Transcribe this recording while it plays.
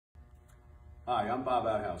Hi, I'm Bob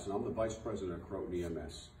Outhouse, and I'm the Vice President of Croton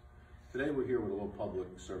EMS. Today we're here with a little public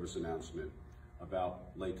service announcement about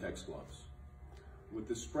latex gloves. With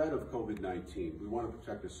the spread of COVID-19, we want to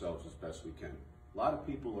protect ourselves as best we can. A lot of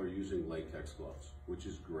people are using latex gloves, which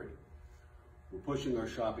is great. We're pushing our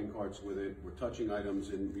shopping carts with it. We're touching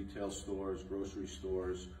items in retail stores, grocery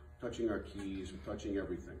stores, touching our keys, we're touching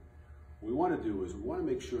everything. What we want to do is we want to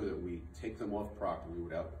make sure that we take them off properly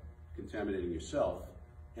without contaminating yourself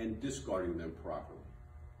and discarding them properly.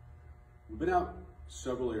 We've been out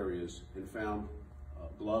several areas and found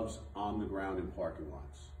gloves on the ground in parking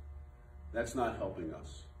lots. That's not helping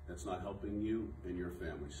us. That's not helping you and your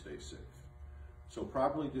family stay safe. So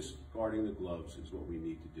properly discarding the gloves is what we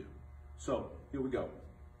need to do. So here we go.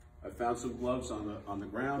 I found some gloves on the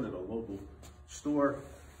ground at a local store.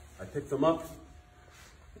 I picked them up,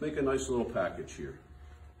 make a nice little package here.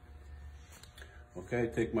 Okay,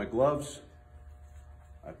 take my gloves,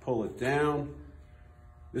 I pull it down.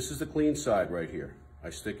 This is the clean side right here.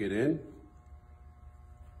 I stick it in,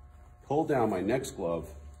 pull down my next glove,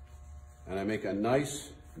 and I make a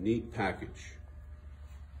nice, neat package.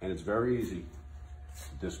 And it's very easy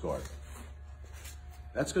to discard.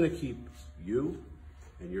 That's going to keep you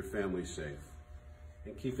and your family safe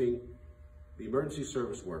and keeping the emergency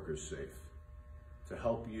service workers safe to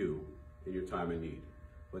help you in your time of need.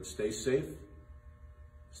 But stay safe,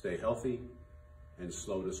 stay healthy, and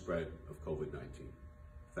slow the spread of COVID-19.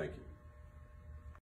 Thank you.